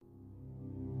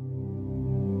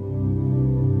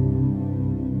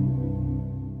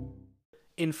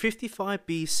In 55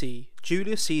 BC,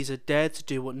 Julius Caesar dared to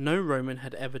do what no Roman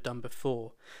had ever done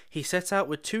before. He set out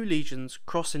with 2 legions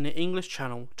crossing the English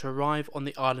Channel to arrive on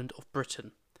the island of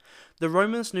Britain. The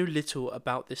Romans knew little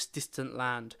about this distant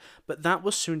land, but that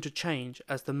was soon to change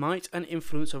as the might and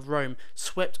influence of Rome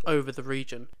swept over the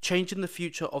region, changing the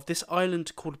future of this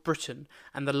island called Britain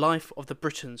and the life of the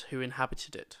Britons who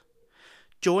inhabited it.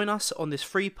 Join us on this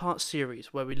 3-part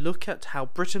series where we look at how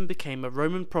Britain became a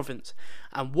Roman province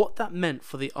and what that meant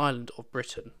for the island of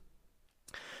Britain.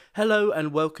 Hello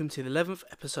and welcome to the 11th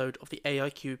episode of the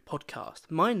AIQ podcast.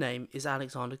 My name is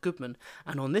Alexander Goodman,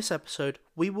 and on this episode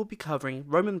we will be covering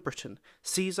Roman Britain,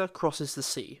 Caesar crosses the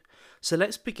sea. So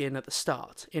let's begin at the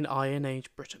start in Iron Age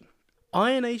Britain.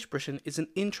 Iron Age Britain is an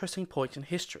interesting point in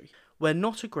history where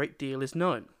not a great deal is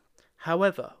known.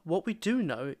 However, what we do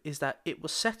know is that it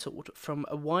was settled from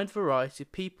a wide variety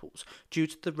of peoples due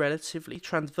to the relatively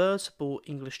traversable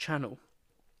English Channel.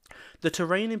 The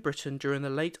terrain in Britain during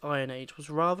the late Iron Age was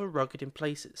rather rugged in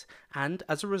places, and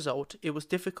as a result, it was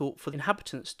difficult for the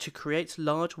inhabitants to create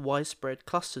large, widespread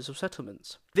clusters of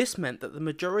settlements. This meant that the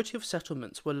majority of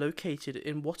settlements were located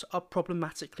in what are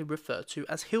problematically referred to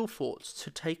as hill forts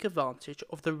to take advantage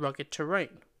of the rugged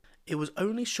terrain. It was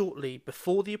only shortly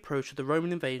before the approach of the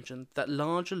Roman invasion that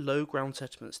larger low-ground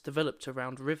settlements developed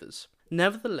around rivers.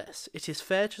 Nevertheless, it is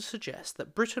fair to suggest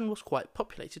that Britain was quite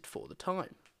populated for the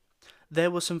time.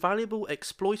 There were some valuable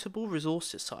exploitable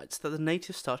resources sites that the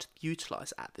natives started to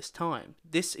utilise at this time.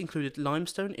 This included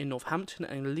limestone in Northampton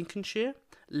and Lincolnshire,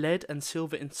 lead and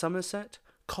silver in Somerset,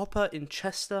 copper in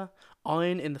Chester,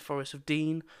 iron in the Forest of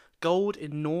Dean, gold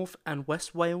in North and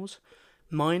West Wales,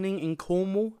 mining in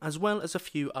Cornwall, as well as a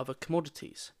few other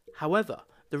commodities. However,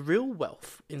 the real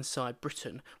wealth inside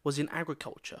Britain was in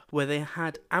agriculture, where they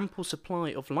had ample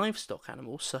supply of livestock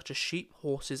animals such as sheep,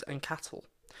 horses and cattle.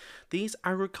 These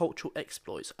agricultural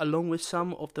exploits, along with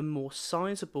some of the more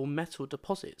sizable metal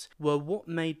deposits, were what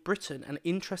made Britain an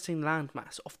interesting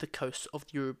landmass off the coast of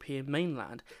the European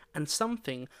mainland, and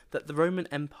something that the Roman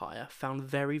Empire found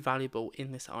very valuable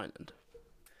in this island.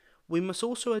 We must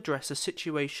also address a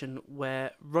situation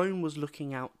where Rome was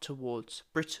looking out towards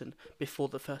Britain before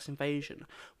the first invasion,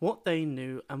 what they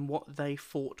knew and what they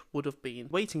thought would have been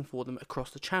waiting for them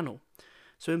across the Channel.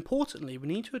 So importantly, we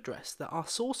need to address that our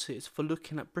sources for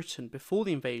looking at Britain before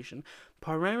the invasion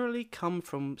primarily come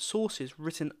from sources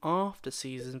written after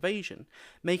Caesar's invasion,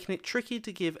 making it tricky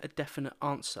to give a definite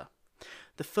answer.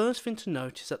 The first thing to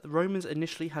note is that the Romans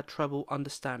initially had trouble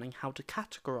understanding how to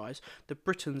categorise the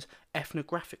Britons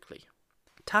ethnographically.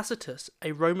 Tacitus,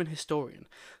 a Roman historian,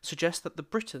 suggests that the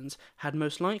Britons had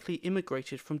most likely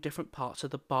immigrated from different parts of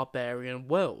the barbarian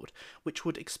world, which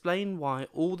would explain why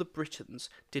all the Britons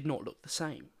did not look the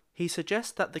same. He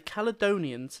suggests that the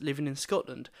Caledonians living in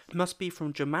Scotland must be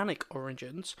from Germanic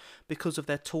origins because of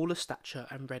their taller stature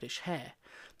and reddish hair.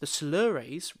 The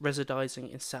Silures, residing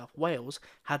in South Wales,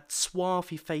 had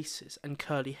swarthy faces and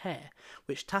curly hair,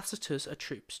 which Tacitus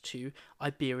attributes to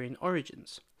Iberian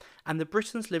origins. And the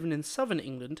Britons living in southern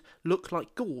England look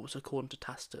like Gauls according to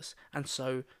Tacitus, and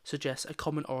so suggests a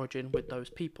common origin with those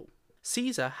people.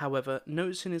 Caesar, however,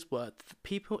 notes in his work that the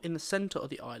people in the centre of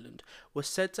the island were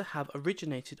said to have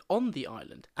originated on the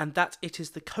island, and that it is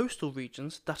the coastal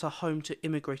regions that are home to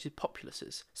immigrated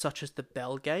populaces, such as the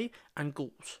Belgae and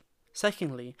Gauls.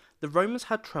 Secondly, the Romans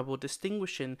had trouble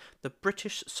distinguishing the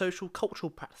British social cultural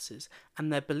practices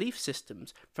and their belief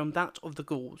systems from that of the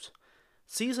Gauls.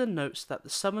 Caesar notes that the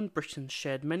southern Britons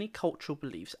shared many cultural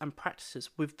beliefs and practices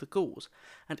with the Gauls,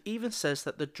 and even says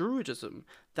that the Druidism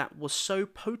that was so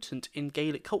potent in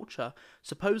Gaelic culture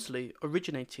supposedly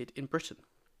originated in Britain.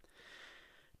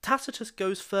 Tacitus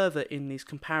goes further in these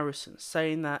comparisons,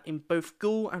 saying that in both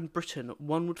Gaul and Britain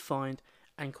one would find,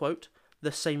 and quote,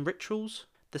 the same rituals,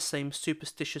 the same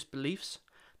superstitious beliefs,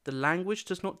 the language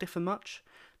does not differ much,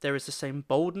 there is the same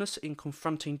boldness in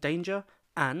confronting danger,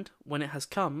 and, when it has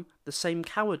come, the same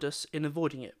cowardice in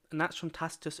avoiding it, and that's from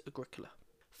Tacitus Agricola.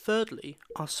 Thirdly,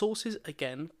 our sources,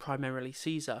 again, primarily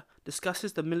Caesar,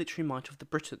 discusses the military might of the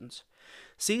Britons.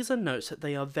 Caesar notes that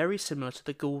they are very similar to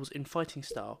the Gauls in fighting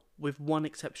style, with one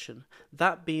exception,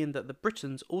 that being that the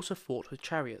Britons also fought with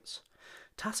chariots.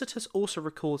 Tacitus also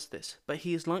records this, but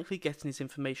he is likely getting his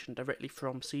information directly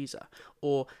from Caesar,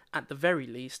 or, at the very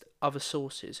least, other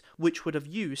sources, which would have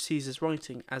used Caesar's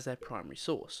writing as their primary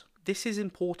source. This is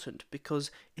important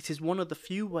because it is one of the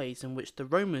few ways in which the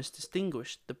Romans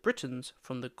distinguished the Britons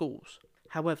from the Gauls.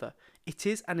 However, it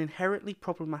is an inherently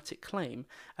problematic claim,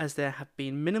 as there have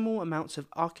been minimal amounts of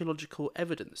archaeological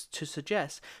evidence to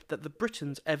suggest that the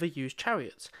Britons ever used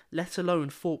chariots, let alone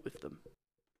fought with them.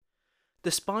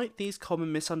 Despite these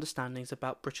common misunderstandings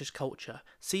about British culture,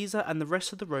 Caesar and the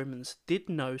rest of the Romans did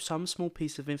know some small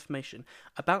piece of information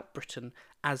about Britain,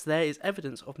 as there is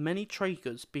evidence of many trade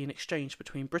goods being exchanged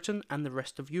between Britain and the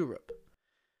rest of Europe.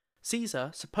 Caesar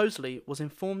supposedly was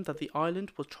informed that the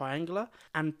island was triangular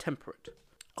and temperate,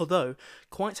 although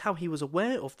quite how he was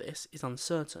aware of this is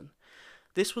uncertain.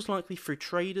 This was likely through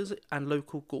traders and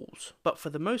local Gauls, but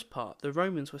for the most part the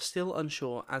Romans were still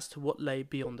unsure as to what lay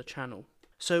beyond the channel.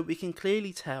 So we can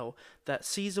clearly tell that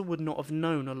Caesar would not have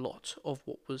known a lot of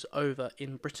what was over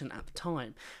in Britain at the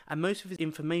time, and most of his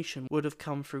information would have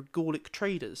come through Gallic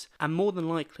traders, and more than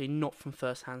likely not from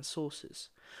first-hand sources.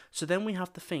 So then we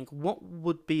have to think, what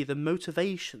would be the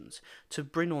motivations to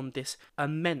bring on this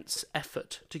immense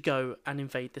effort to go and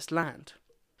invade this land?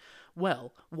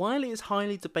 Well, while it is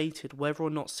highly debated whether or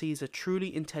not Caesar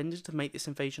truly intended to make this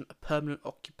invasion a permanent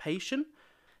occupation,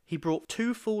 he brought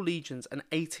 2 full legions and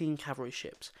 18 cavalry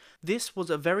ships. This was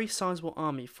a very sizable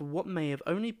army for what may have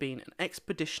only been an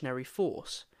expeditionary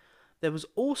force. There was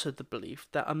also the belief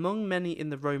that among many in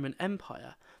the Roman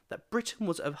Empire that Britain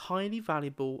was a highly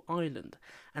valuable island,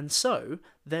 and so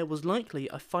there was likely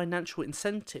a financial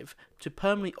incentive to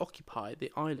permanently occupy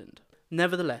the island.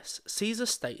 Nevertheless, Caesar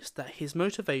states that his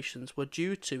motivations were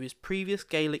due to his previous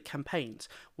Gallic campaigns,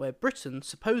 where Britain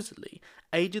supposedly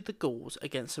aided the Gauls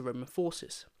against the Roman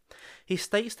forces. He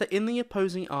states that in the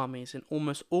opposing armies in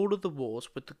almost all of the wars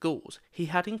with the Gauls, he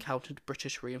had encountered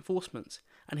British reinforcements,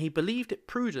 and he believed it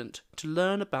prudent to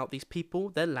learn about these people,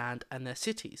 their land, and their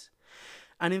cities.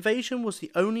 An invasion was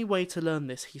the only way to learn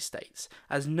this, he states,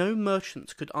 as no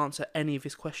merchants could answer any of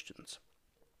his questions.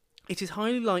 It is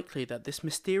highly likely that this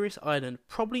mysterious island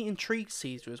probably intrigued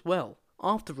Caesar as well.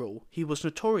 After all, he was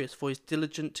notorious for his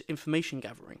diligent information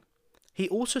gathering. He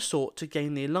also sought to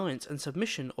gain the alliance and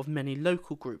submission of many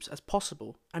local groups as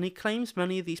possible, and he claims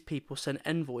many of these people sent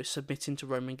envoys submitting to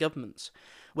Roman governments.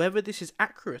 Whether this is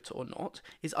accurate or not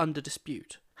is under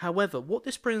dispute. However, what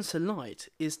this brings to light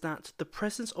is that the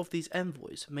presence of these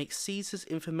envoys makes Caesar's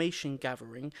information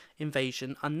gathering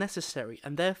invasion unnecessary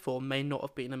and therefore may not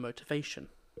have been a motivation.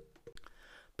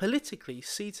 Politically,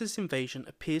 Caesar's invasion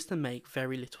appears to make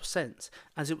very little sense,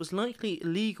 as it was likely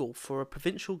illegal for a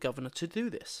provincial governor to do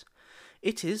this.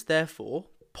 It is, therefore,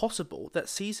 possible that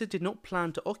Caesar did not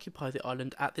plan to occupy the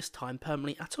island at this time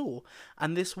permanently at all,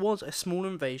 and this was a small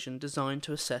invasion designed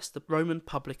to assess the Roman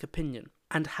public opinion,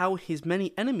 and how his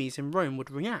many enemies in Rome would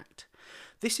react.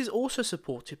 This is also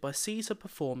supported by Caesar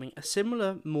performing a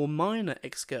similar, more minor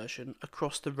excursion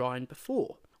across the Rhine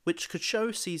before, which could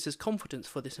show Caesar's confidence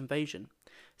for this invasion.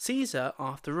 Caesar,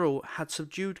 after all, had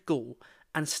subdued Gaul,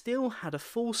 and still had a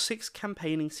full 6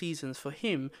 campaigning seasons for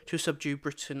him to subdue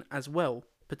Britain as well,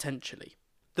 potentially.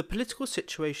 The political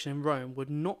situation in Rome would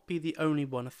not be the only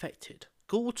one affected.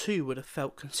 Gaul too would have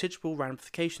felt considerable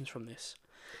ramifications from this.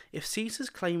 If Caesar's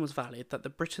claim was valid that the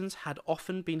Britons had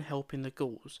often been helping the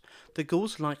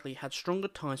Gauls likely had stronger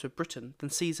ties with Britain than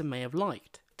Caesar may have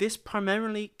liked. This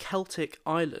primarily Celtic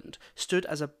island stood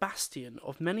as a bastion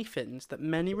of many things that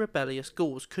many rebellious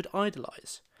Gauls could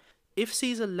idolise. If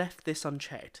Caesar left this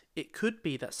unchecked, it could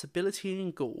be that stability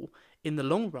in Gaul, in the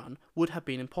long run, would have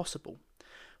been impossible.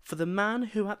 For the man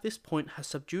who at this point has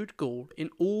subdued Gaul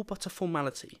in all but a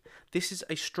formality, this is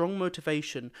a strong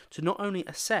motivation to not only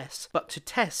assess, but to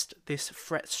test this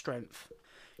threat's strength.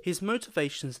 His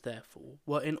motivations, therefore,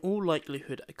 were in all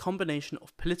likelihood a combination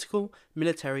of political,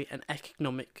 military, and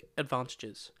economic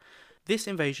advantages. This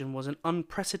invasion was an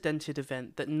unprecedented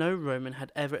event that no Roman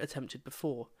had ever attempted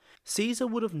before. Caesar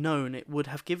would have known it would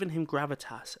have given him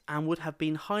gravitas and would have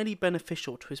been highly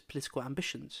beneficial to his political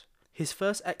ambitions. His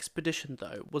first expedition,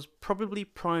 though, was probably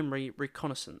primary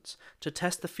reconnaissance to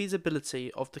test the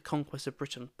feasibility of the conquest of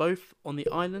Britain both on the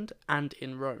island and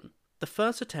in Rome. The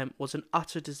first attempt was an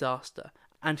utter disaster,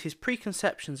 and his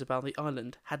preconceptions about the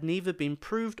island had neither been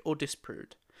proved or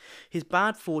disproved. His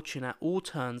bad fortune at all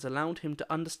turns allowed him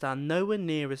to understand nowhere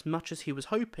near as much as he was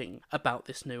hoping about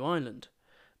this new island.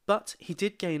 But he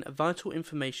did gain vital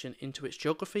information into its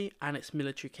geography and its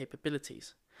military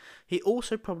capabilities. He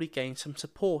also probably gained some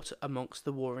support amongst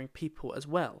the warring people as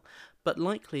well, but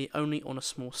likely only on a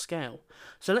small scale.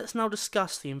 So let's now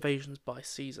discuss the invasions by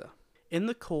Caesar. In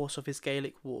the course of his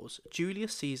Gallic wars,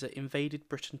 Julius Caesar invaded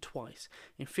Britain twice,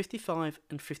 in 55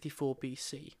 and 54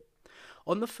 BC.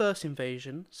 On the first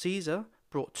invasion, Caesar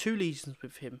brought 2 legions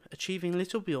with him, achieving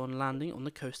little beyond landing on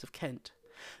the coast of Kent.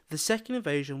 The second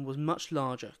invasion was much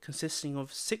larger, consisting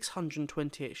of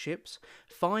 628 ships,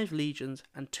 5 legions,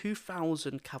 and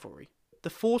 2,000 cavalry. The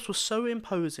force was so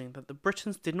imposing that the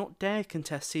Britons did not dare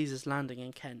contest Caesar's landing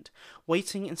in Kent,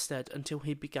 waiting instead until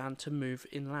he began to move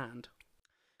inland.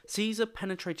 Caesar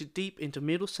penetrated deep into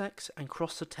Middlesex and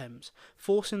crossed the Thames,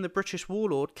 forcing the British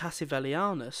warlord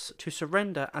Cassivellaunus to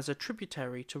surrender as a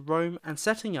tributary to Rome and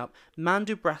setting up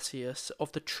Mandubracius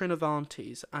of the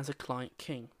Trinovantes as a client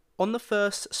king. On the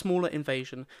first smaller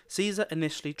invasion, Caesar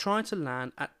initially tried to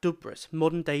land at Dubris,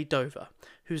 modern-day Dover,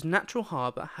 whose natural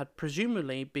harbour had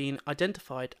presumably been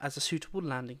identified as a suitable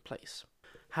landing place.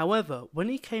 However, when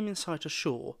he came in sight of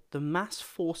shore, the massed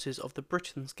forces of the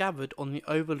Britons gathered on the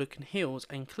overlooking hills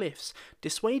and cliffs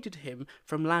dissuaded him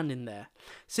from landing there,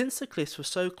 since the cliffs were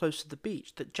so close to the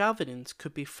beach that javelins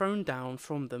could be thrown down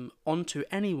from them onto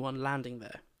anyone landing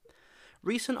there.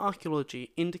 Recent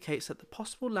archaeology indicates that the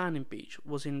possible landing beach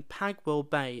was in Pagwell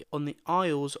Bay on the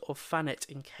Isles of Thanet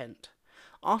in Kent.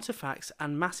 Artifacts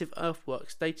and massive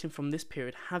earthworks dating from this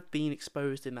period have been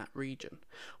exposed in that region,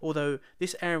 although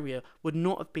this area would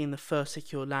not have been the first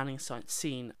secure landing site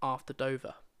seen after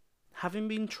Dover. Having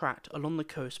been tracked along the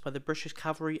coast by the British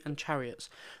cavalry and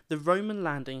chariots, the Roman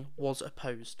landing was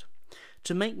opposed.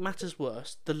 To make matters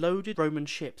worse, the loaded Roman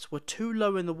ships were too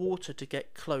low in the water to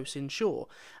get close inshore,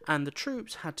 and the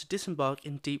troops had to disembark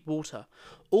in deep water,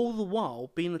 all the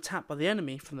while being attacked by the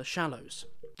enemy from the shallows.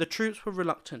 The troops were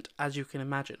reluctant, as you can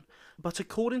imagine, but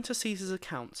according to Caesar's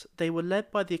accounts, they were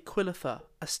led by the Aquilipher,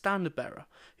 a standard-bearer,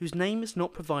 whose name is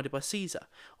not provided by Caesar,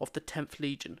 of the 10th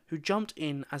Legion, who jumped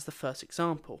in as the first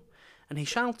example, and he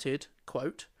shouted,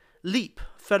 quote, "Leap,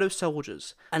 fellow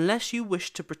soldiers, unless you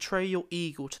wish to betray your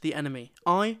eagle to the enemy.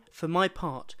 I, for my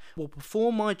part, will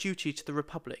perform my duty to the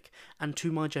Republic and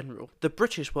to my general." The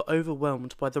British were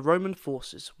overwhelmed by the Roman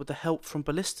forces with the help from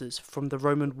ballistas from the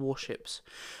Roman warships,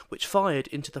 which fired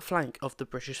into the flank of the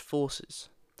British forces.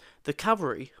 The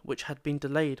cavalry, which had been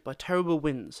delayed by terrible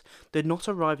winds, did not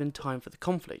arrive in time for the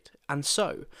conflict, and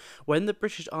so, when the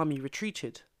British army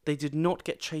retreated, they did not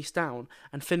get chased down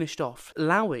and finished off,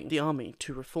 allowing the army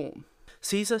to reform.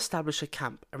 Caesar established a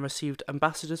camp and received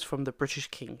ambassadors from the British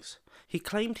kings. He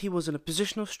claimed he was in a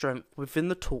position of strength within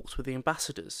the talks with the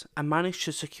ambassadors and managed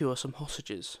to secure some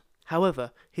hostages.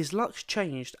 However, his luck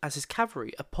changed as his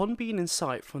cavalry, upon being in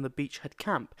sight from the beachhead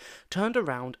camp, turned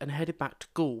around and headed back to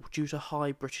Gaul due to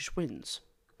high British winds.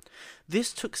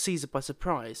 This took Caesar by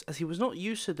surprise, as he was not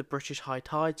used to the British high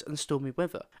tides and stormy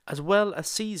weather, as well as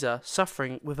Caesar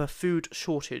suffering with a food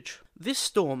shortage. This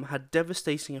storm had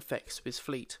devastating effects to his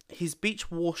fleet. His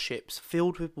beach warships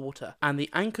filled with water, and the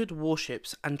anchored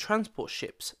warships and transport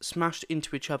ships smashed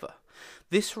into each other.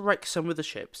 This wrecked some of the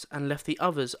ships and left the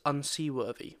others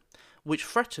unseaworthy, which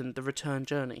threatened the return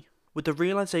journey. With the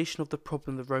realization of the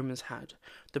problem the Romans had,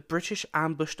 the British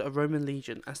ambushed a Roman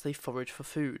legion as they foraged for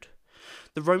food.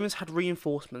 The Romans had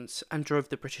reinforcements and drove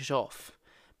the British off,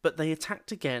 but they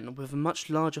attacked again with a much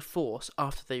larger force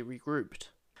after they regrouped.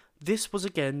 This was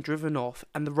again driven off,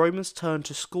 and the Romans turned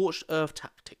to scorched earth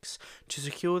tactics to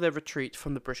secure their retreat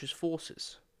from the British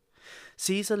forces.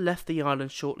 Caesar left the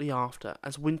island shortly after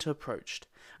as winter approached,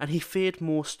 and he feared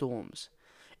more storms.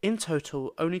 In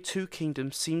total, only 2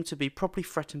 kingdoms seemed to be properly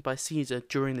threatened by Caesar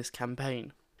during this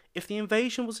campaign. If the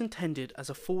invasion was intended as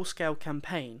a full-scale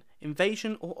campaign,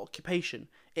 invasion or occupation,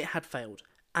 it had failed,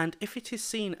 and if it is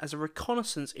seen as a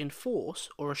reconnaissance in force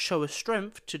or a show of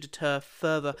strength to deter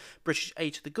further British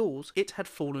aid to the Gauls, it had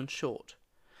fallen short.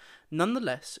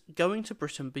 Nonetheless, going to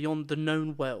Britain beyond the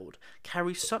known world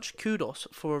carries such kudos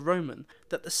for a Roman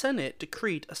that the Senate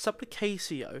decreed a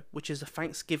supplicatio, which is a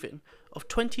thanksgiving, of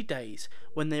 20 days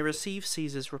when they received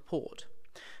Caesar's report.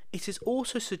 It is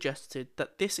also suggested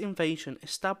that this invasion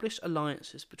established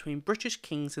alliances between British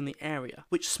kings in the area,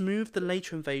 which smoothed the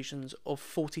later invasions of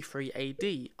 43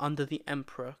 AD under the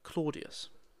Emperor Claudius.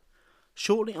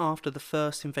 Shortly after the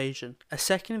first invasion, a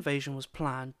second invasion was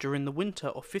planned during the winter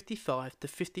of 55 to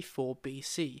 54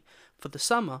 BC, for the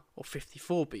summer of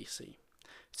 54 BC.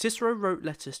 Cicero wrote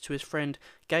letters to his friend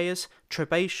Gaius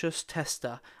Trebatius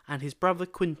Testa and his brother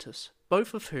Quintus,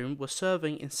 both of whom were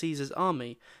serving in Caesar's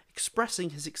army,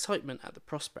 expressing his excitement at the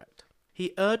prospect.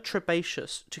 He urged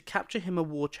Trebatius to capture him a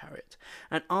war chariot,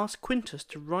 and asked Quintus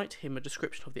to write him a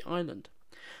description of the island.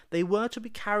 They were to be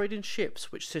carried in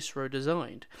ships which Cicero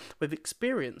designed, with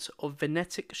experience of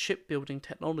Venetic shipbuilding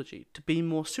technology to be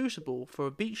more suitable for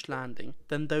a beach landing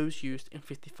than those used in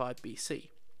 55 BC.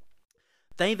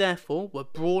 They therefore were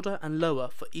broader and lower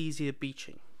for easier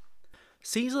beaching.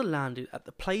 Caesar landed at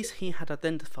the place he had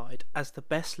identified as the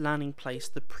best landing place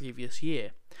the previous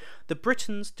year. The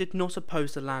Britons did not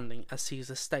oppose the landing, as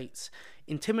Caesar states,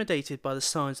 intimidated by the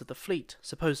size of the fleet,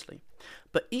 supposedly,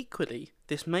 but equally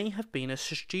this may have been a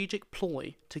strategic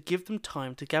ploy to give them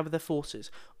time to gather their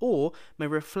forces, or may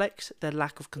reflect their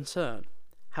lack of concern.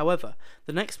 However,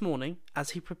 the next morning,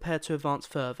 as he prepared to advance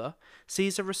further,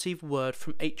 Caesar received word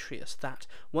from Atreus that,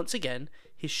 once again,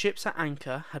 his ships at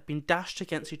anchor had been dashed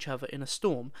against each other in a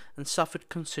storm and suffered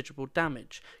considerable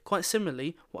damage, quite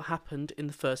similarly what happened in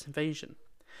the first invasion.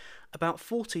 About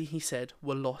 40, he said,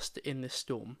 were lost in this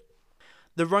storm.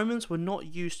 The Romans were not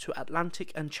used to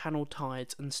Atlantic and Channel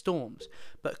tides and storms,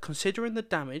 but considering the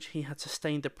damage he had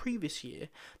sustained the previous year,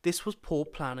 this was poor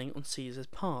planning on Caesar's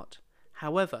part.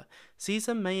 However,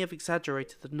 Caesar may have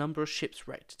exaggerated the number of ships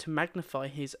wrecked to magnify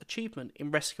his achievement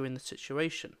in rescuing the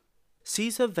situation.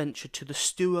 Caesar ventured to the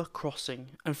Stour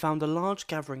crossing and found a large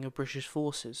gathering of British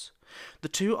forces. The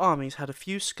two armies had a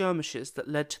few skirmishes that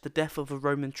led to the death of a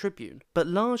Roman tribune, but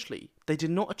largely they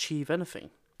did not achieve anything.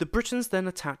 The Britons then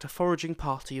attacked a foraging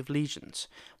party of legions,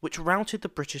 which routed the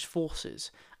British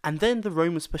forces, and then the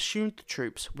Romans pursued the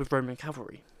troops with Roman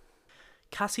cavalry.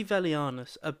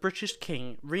 Cassivellaunus, a British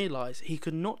king, realised he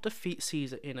could not defeat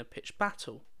Caesar in a pitched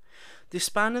battle.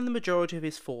 Disbanding the majority of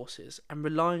his forces and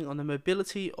relying on the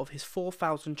mobility of his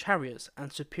 4,000 chariots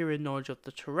and superior knowledge of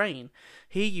the terrain,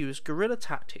 he used guerrilla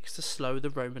tactics to slow the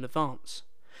Roman advance.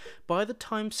 By the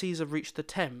time Caesar reached the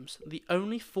Thames, the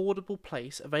only fordable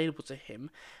place available to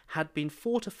him had been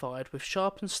fortified with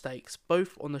sharpened stakes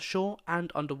both on the shore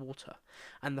and underwater,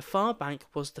 and the far bank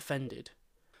was defended.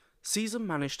 Caesar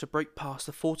managed to break past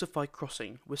the fortified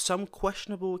crossing, with some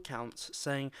questionable accounts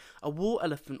saying a war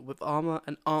elephant with armour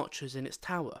and archers in its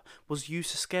tower was used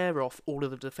to scare off all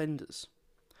of the defenders.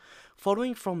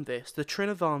 Following from this, the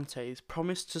Trinovantes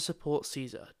promised to support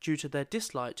Caesar due to their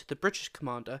dislike to the British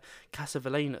commander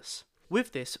Cassivellaunus.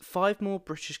 With this, 5 more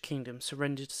British kingdoms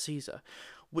surrendered to Caesar,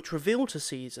 which revealed to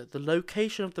Caesar the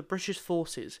location of the British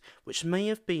forces, which may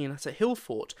have been at a hill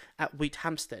fort at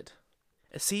Wheathampstead.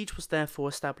 A siege was therefore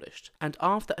established, and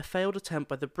after a failed attempt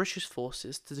by the British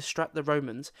forces to distract the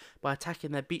Romans by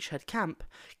attacking their beachhead camp,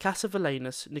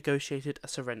 Cassivellaunus negotiated a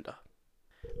surrender.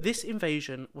 This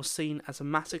invasion was seen as a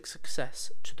massive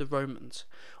success to the Romans.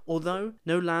 Although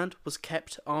no land was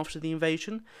kept after the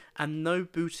invasion and no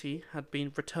booty had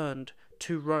been returned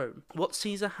to Rome, what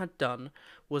Caesar had done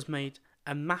was made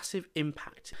a massive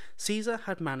impact. Caesar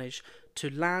had managed to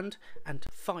land and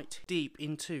fight deep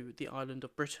into the island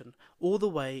of Britain, all the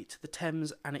way to the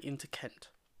Thames and into Kent.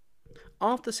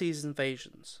 After Caesar's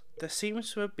invasions, there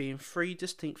seems to have been 3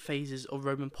 distinct phases of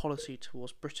Roman policy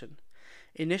towards Britain.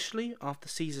 Initially, after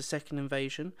Caesar's second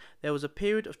invasion, there was a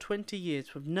period of 20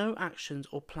 years with no actions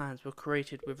or plans were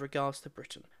created with regards to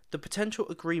Britain. The potential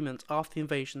agreement after the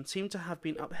invasion seemed to have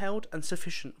been upheld and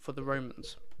sufficient for the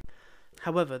Romans.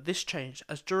 However, this changed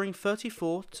as during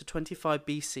 34 to 25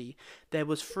 BC, there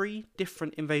was 3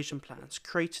 different invasion plans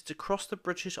created to cross the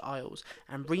British Isles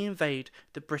and re-invade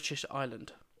the British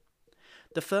island.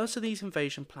 The first of these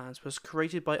invasion plans was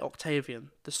created by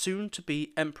Octavian, the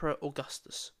soon-to-be Emperor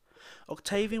Augustus.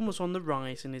 Octavian was on the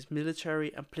rise in his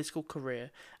military and political career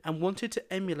and wanted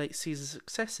to emulate Caesar's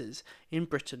successes in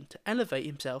Britain to elevate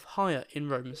himself higher in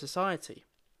Roman society.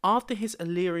 After his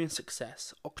Illyrian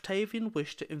success, Octavian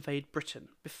wished to invade Britain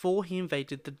before he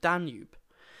invaded the Danube.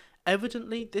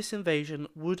 Evidently, this invasion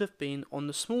would have been on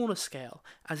the smaller scale,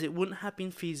 as it wouldn't have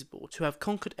been feasible to have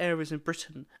conquered areas in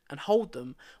Britain and hold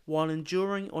them while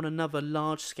enduring on another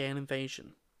large-scale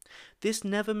invasion. This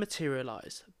never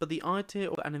materialised, but the idea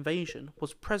of an invasion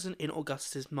was present in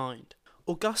Augustus' mind.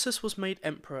 Augustus was made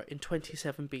emperor in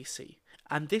 27 BC,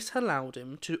 and this allowed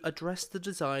him to address the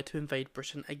desire to invade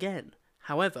Britain again.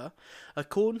 However,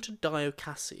 according to Dio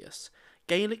Cassius,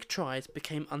 Gaelic tribes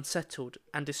became unsettled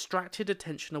and distracted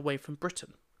attention away from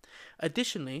Britain.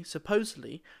 Additionally,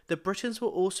 supposedly, the Britons were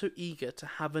also eager to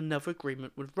have another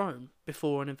agreement with Rome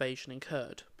before an invasion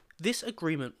occurred. This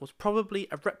agreement was probably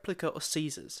a replica of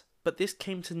Caesar's, but this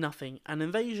came to nothing and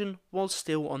invasion was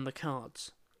still on the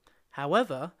cards.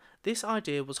 However, this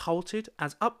idea was halted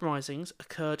as uprisings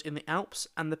occurred in the Alps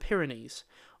and the Pyrenees,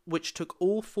 which took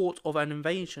all thought of an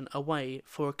invasion away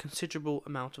for a considerable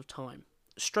amount of time.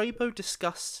 Strabo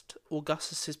discussed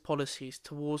Augustus's policies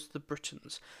towards the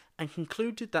Britons and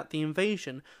concluded that the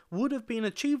invasion would have been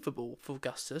achievable for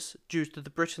Augustus due to the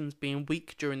Britons being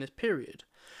weak during this period,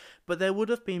 but there would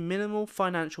have been minimal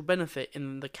financial benefit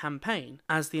in the campaign,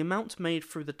 as the amount made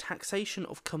through the taxation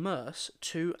of commerce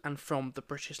to and from the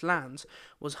British lands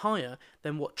was higher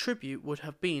than what tribute would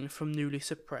have been from newly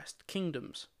suppressed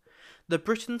kingdoms. The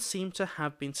Britons seem to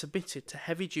have been submitted to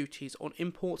heavy duties on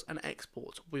imports and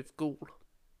exports with Gaul.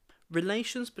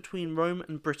 Relations between Rome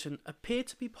and Britain appeared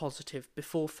to be positive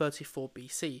before 34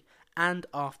 BC and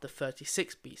after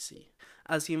 36 BC,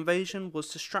 as the invasion was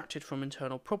distracted from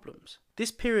internal problems.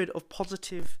 This period of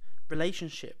positive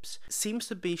relationships seems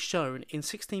to be shown in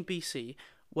 16 BC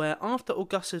where after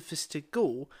Augustus visited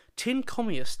Gaul, Tin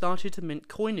Commius started to mint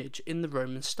coinage in the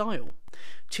Roman style.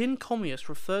 Tin Commius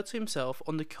referred to himself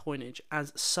on the coinage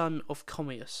as son of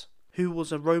Commius, who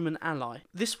was a Roman ally.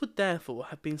 This would therefore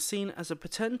have been seen as a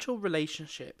potential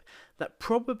relationship that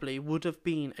probably would have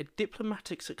been a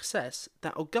diplomatic success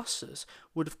that Augustus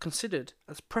would have considered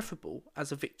as preferable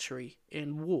as a victory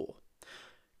in war.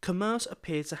 Commerce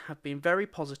appears to have been very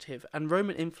positive, and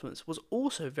Roman influence was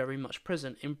also very much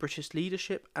present in British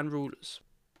leadership and rulers.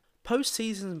 Post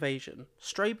Caesar's invasion,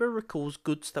 Strabo recalls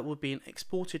goods that were being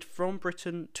exported from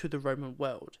Britain to the Roman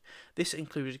world. This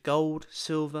included gold,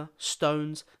 silver,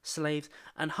 stones, slaves,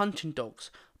 and hunting dogs,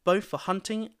 both for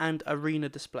hunting and arena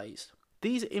displays.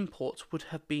 These imports would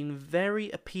have been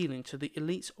very appealing to the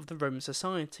elites of the Roman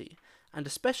society, and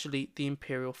especially the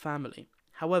imperial family.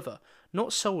 However,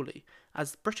 not solely,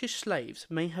 as British slaves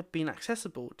may have been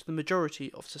accessible to the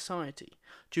majority of society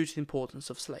due to the importance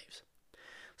of slaves.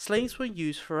 Slaves were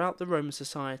used throughout the Roman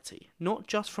society, not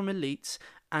just from elites,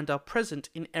 and are present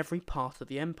in every part of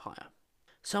the empire.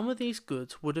 Some of these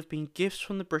goods would have been gifts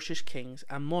from the British kings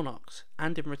and monarchs,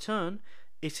 and in return,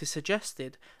 it is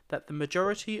suggested that the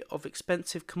majority of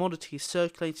expensive commodities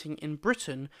circulating in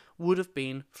Britain would have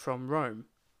been from Rome.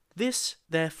 This,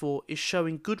 therefore, is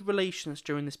showing good relations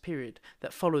during this period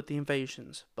that followed the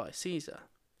invasions by Caesar.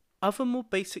 Other more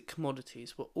basic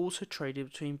commodities were also traded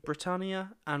between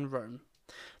Britannia and Rome.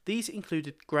 These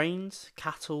included grains,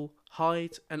 cattle,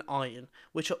 hides, and iron,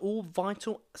 which are all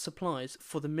vital supplies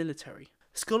for the military.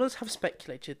 Scholars have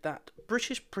speculated that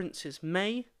British princes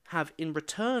may have, in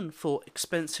return for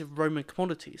expensive Roman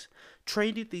commodities,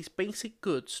 traded these basic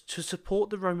goods to support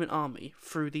the Roman army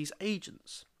through these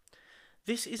agents.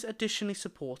 This is additionally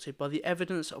supported by the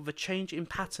evidence of a change in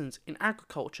patterns in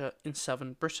agriculture in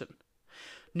southern Britain.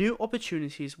 New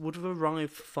opportunities would have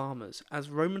arrived for farmers as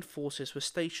Roman forces were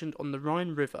stationed on the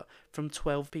Rhine River from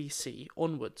 12 BC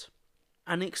onwards.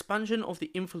 An expansion of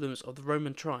the influence of the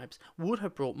Roman tribes would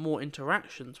have brought more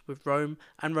interactions with Rome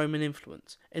and Roman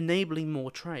influence, enabling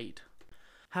more trade.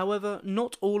 However,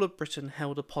 not all of Britain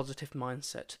held a positive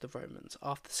mindset to the Romans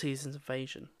after Caesar's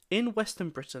invasion. In western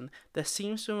Britain, there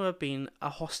seems to have been a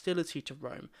hostility to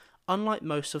Rome, unlike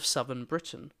most of southern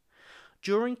Britain.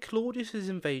 During Claudius's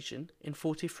invasion in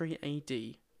 43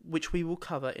 AD, which we will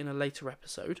cover in a later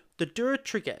episode, the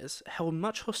Durotriges held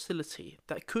much hostility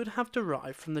that could have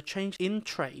derived from the change in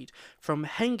trade from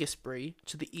Hengistbury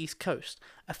to the east coast,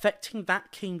 affecting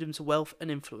that kingdom's wealth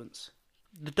and influence.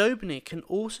 The Dobini can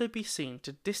also be seen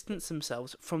to distance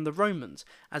themselves from the Romans,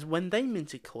 as when they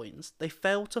minted coins, they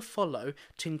failed to follow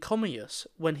Tin Commius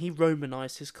when he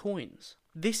Romanized his coins.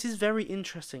 This is very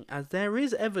interesting, as there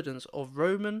is evidence of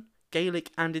Roman,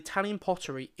 Gaelic and Italian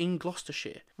pottery in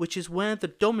Gloucestershire, which is where the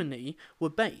Domini were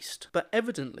based, but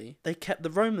evidently they kept the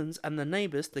Romans and their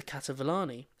neighbours, the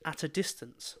Cativolani, at a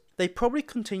distance. They probably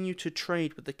continued to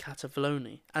trade with the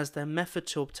Cativoloni as their method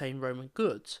to obtain Roman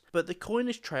goods, but the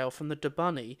coinage trail from the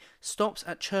Dobuni stops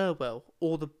at Cherwell,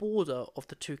 or the border of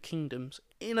the two kingdoms,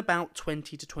 in about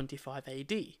 20 to 25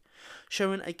 AD,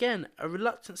 showing again a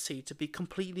reluctancy to be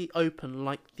completely open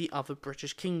like the other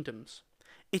British kingdoms.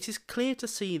 It is clear to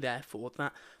see, therefore,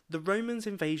 that the Romans'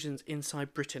 invasions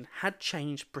inside Britain had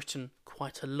changed Britain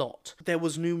quite a lot. There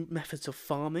was new methods of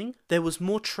farming, there was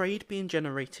more trade being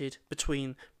generated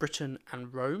between Britain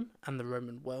and Rome and the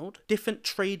Roman world. Different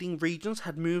trading regions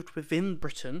had moved within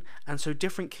Britain, and so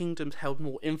different kingdoms held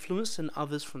more influence than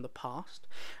others from the past.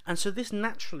 And so this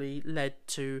naturally led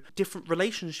to different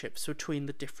relationships between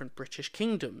the different British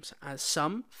kingdoms, as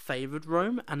some favoured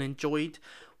Rome and enjoyed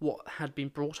what had been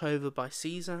brought over by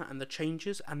Caesar and the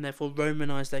changes, and therefore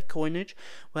Romanised their coinage,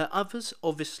 where others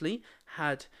obviously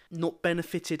had not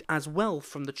benefited as well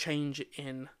from the change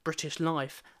in British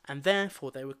life, and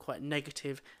therefore they were quite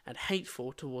negative and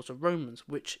hateful towards the Romans,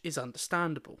 which is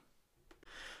understandable.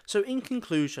 So in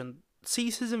conclusion,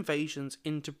 Caesar's invasions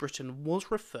into Britain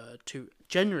was referred to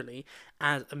generally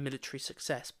as a military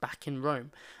success back in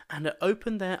Rome, and it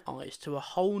opened their eyes to a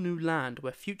whole new land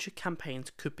where future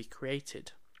campaigns could be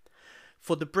created.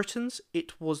 For the Britons,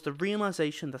 it was the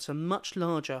realisation that a much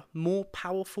larger, more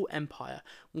powerful empire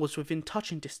was within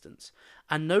touching distance,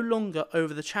 and no longer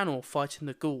over the channel fighting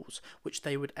the Gauls, which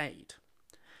they would aid.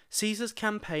 Caesar's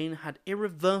campaign had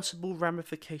irreversible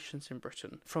ramifications in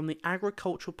Britain, from the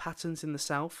agricultural patterns in the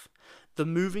south, the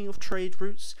moving of trade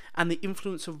routes, and the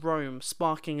influence of Rome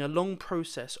sparking a long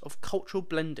process of cultural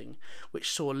blending, which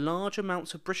saw large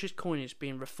amounts of British coinage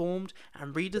being reformed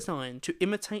and redesigned to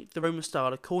imitate the Roman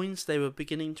style of coins they were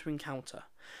beginning to encounter,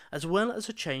 as well as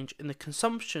a change in the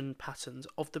consumption patterns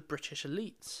of the British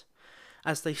elites,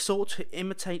 as they sought to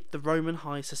imitate the Roman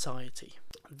high society.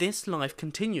 This life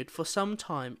continued for some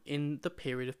time in the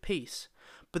period of peace,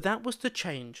 but that was to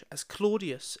change as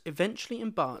Claudius eventually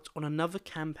embarked on another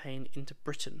campaign into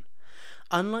Britain.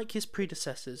 Unlike his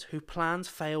predecessors, whose plans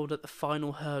failed at the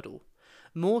final hurdle,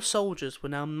 more soldiers were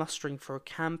now mustering for a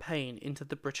campaign into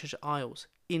the British Isles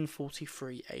in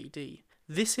 43 AD.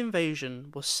 This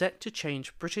invasion was set to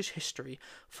change British history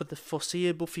for the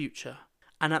foreseeable future,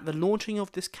 and at the launching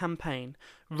of this campaign,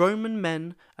 Roman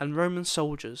men and Roman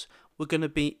soldiers were going to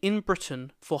be in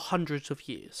Britain for hundreds of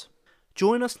years.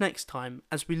 Join us next time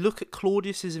as we look at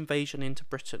Claudius's invasion into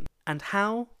Britain, and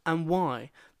how and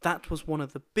why that was one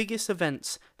of the biggest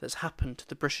events that's happened to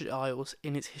the British Isles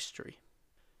in its history.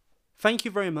 Thank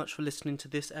you very much for listening to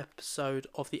this episode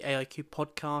of the AIQ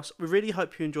podcast. We really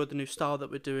hope you enjoyed the new style that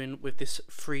we're doing with this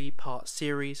 3-part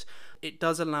series. It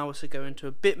does allow us to go into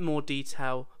a bit more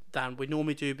detail than we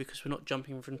normally do because we're not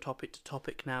jumping from topic to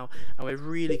topic now, and we're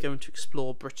really going to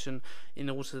explore Britain in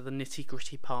all of the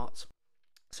nitty-gritty parts.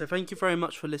 So thank you very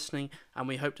much for listening, and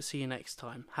we hope to see you next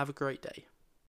time. Have a great day.